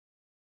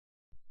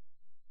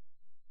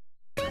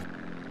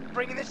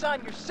bringing this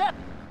on yourself.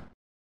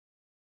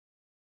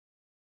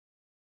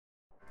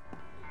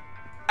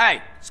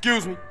 Hey,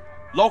 excuse me.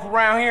 Local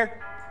around here?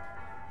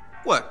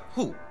 What?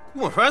 Who?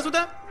 You want friends with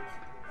that?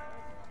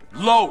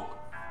 Loke.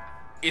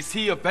 Is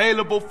he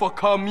available for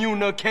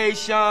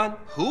communication?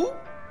 Who?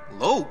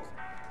 Loke.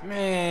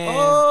 Man.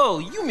 Oh,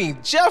 you mean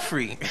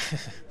Jeffrey.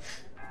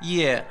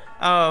 Yeah,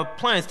 our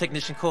appliance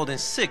technician called in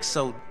sick,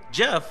 so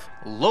Jeff,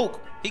 Loke,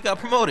 he got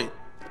promoted.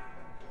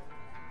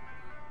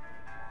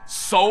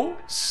 So?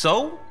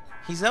 So?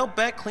 He's out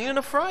back cleaning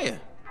the fryer.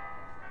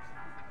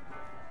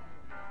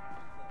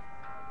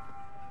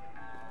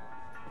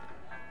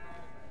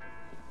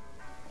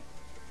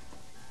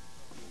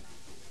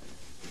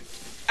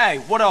 Hey,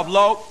 what up,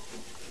 Loke?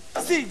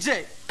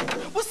 CJ,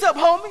 what's up,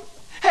 homie?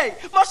 Hey,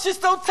 my shit's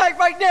so tight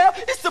right now,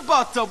 it's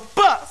about to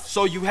bust.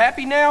 So you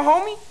happy now,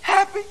 homie?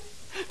 Happy?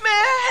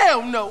 Man,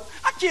 hell no.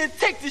 I can't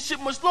take this shit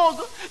much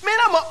longer. Man,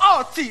 I'm an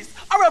artist.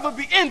 I'd rather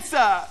be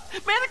inside.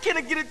 Man, I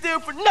can't get a deal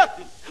for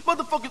nothing.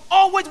 Motherfuckers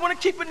always want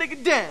to keep a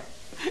nigga down.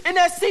 And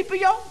that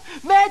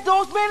CPO, Mad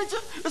Dog's manager,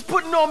 is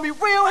putting on me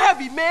real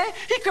heavy, man.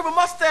 He covering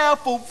my style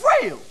for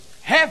real.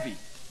 Heavy?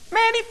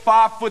 Man, he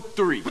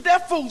 5'3". But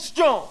that fool's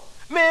strong.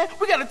 Man,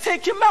 we gotta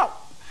take him out.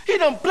 He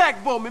done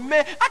blackballed me,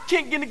 man. I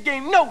can't get in the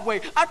game no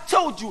way. I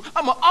told you,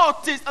 I'm an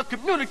artist, a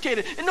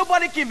communicator, and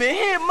nobody can even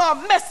hear my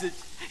message.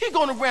 He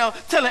going around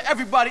telling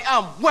everybody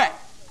I'm whack.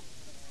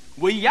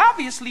 Well, he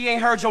obviously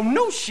ain't heard your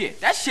new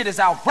shit. That shit is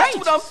outrageous.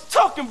 That's what I'm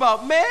talking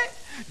about, man.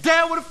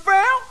 Down with a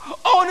frown,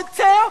 on the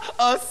tail,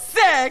 a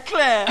sad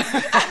clown.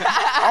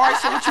 All right,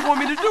 so what you want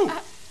me to do?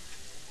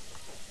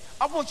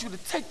 I want you to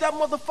take that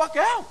motherfucker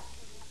out.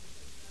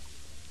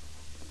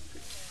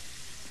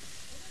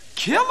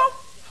 Kill him?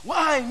 Well,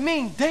 I ain't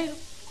mean date him.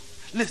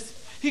 Listen,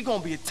 he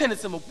gonna be attending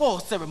some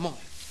award ceremony,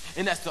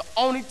 and that's the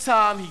only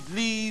time he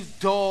leaves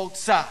Dog's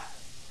side.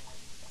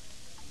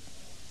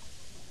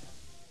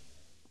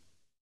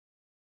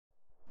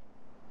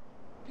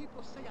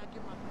 People say I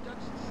get my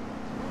production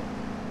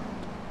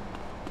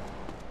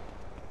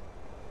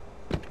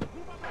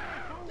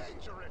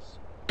dangerous.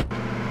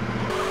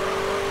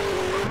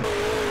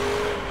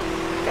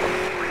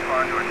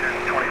 Respond to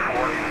attention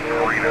 24,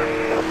 arena.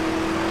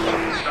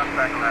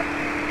 Suspect left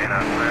in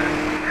on red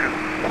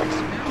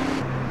 2.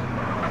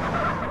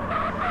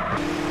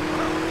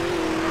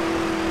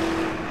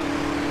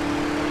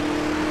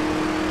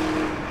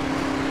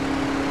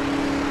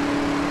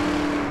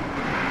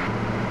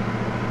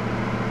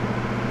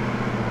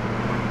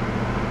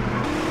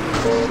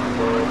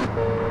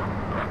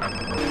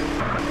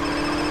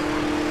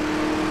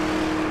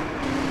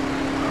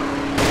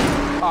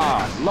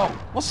 Loke,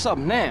 what's up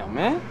now,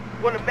 man?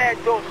 One of Mad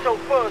Dog's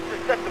chauffeurs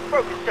just left the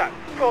burger shop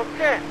across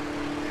town.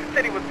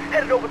 Said he was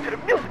headed over to the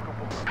musical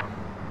board.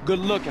 Good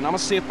looking. I'ma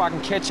see if I can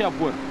catch up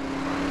with him.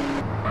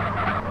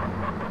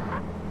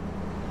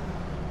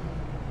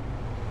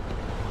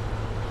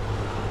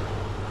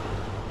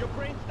 Your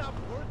brain stopped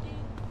working?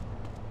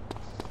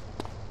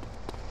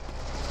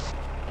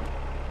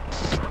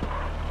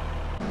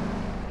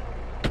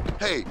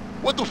 Hey,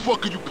 what the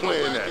fuck are you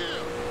playing at?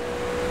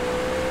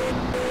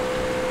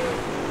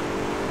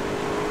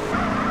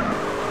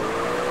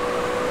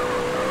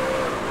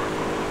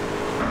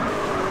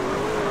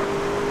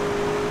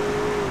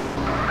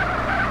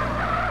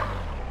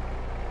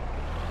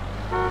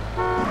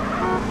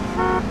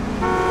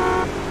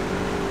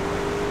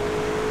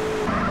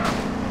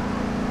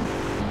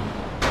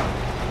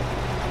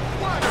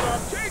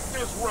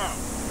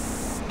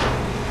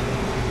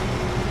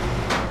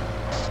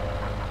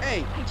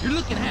 Hey, you're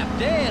looking half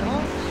dead,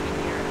 huh?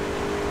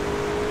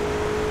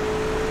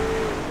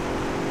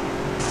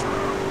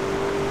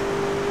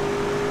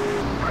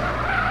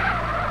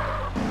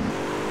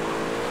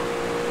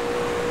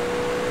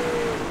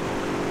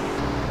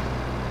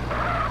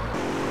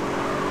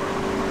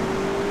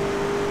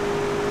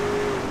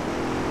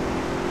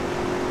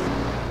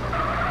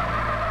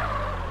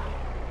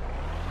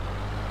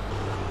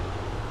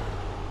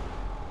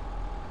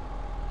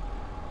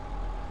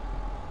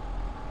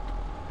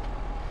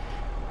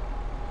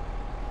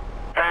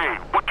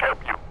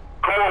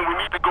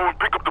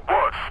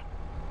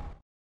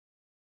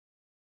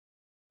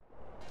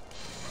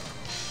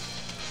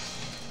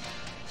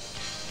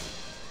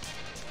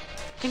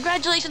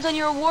 Congratulations on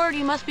your award.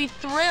 You must be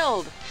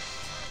thrilled.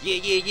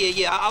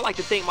 Yeah. I like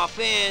to thank my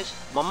fans,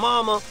 my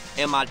mama,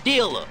 and my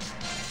dealer.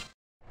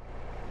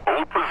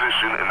 Hold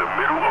position in the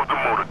middle of the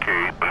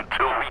motorcade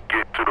until we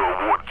get to the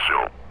award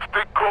show.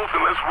 Stick close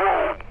and let's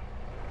roll.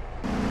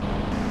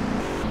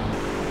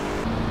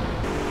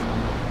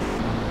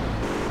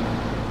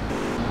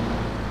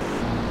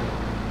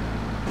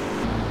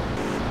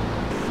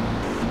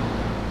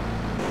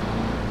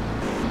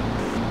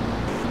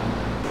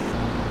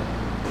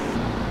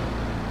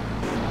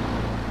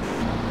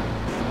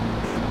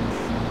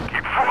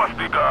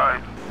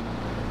 Guys.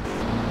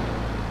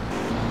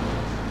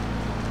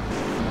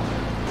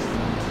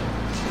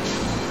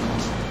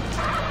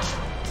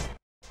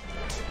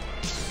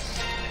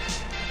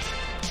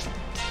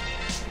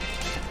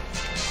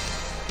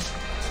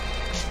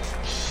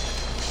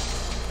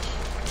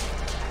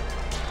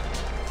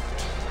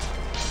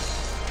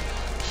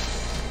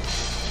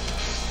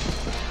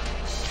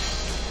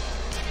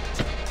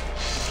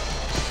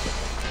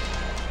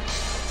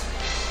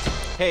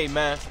 Hey,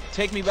 man,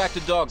 take me back to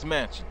Dog's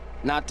mansion.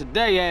 Not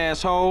today,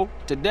 asshole.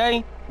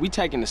 Today, we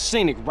taking the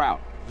scenic route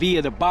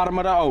via the bottom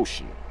of the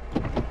ocean.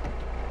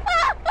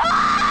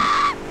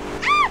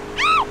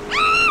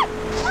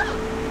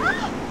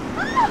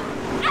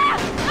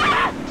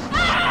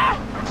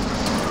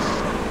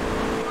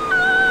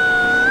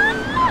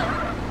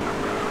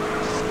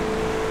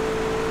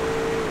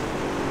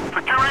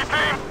 Security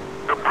team,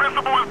 the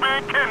principal is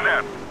being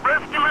kidnapped.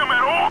 Rescue him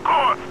at all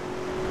costs.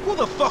 Who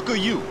the fuck are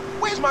you?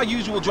 Where's my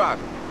usual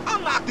driver?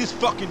 Unlock this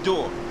fucking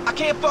door. I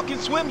can't fucking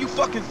swim, you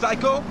fucking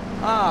psycho.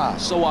 Ah,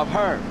 so I've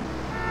heard.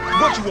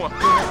 What you want,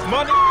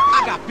 money?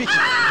 I got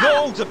bitches,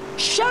 loads of...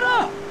 Shut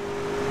up!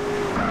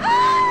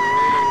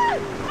 Ah!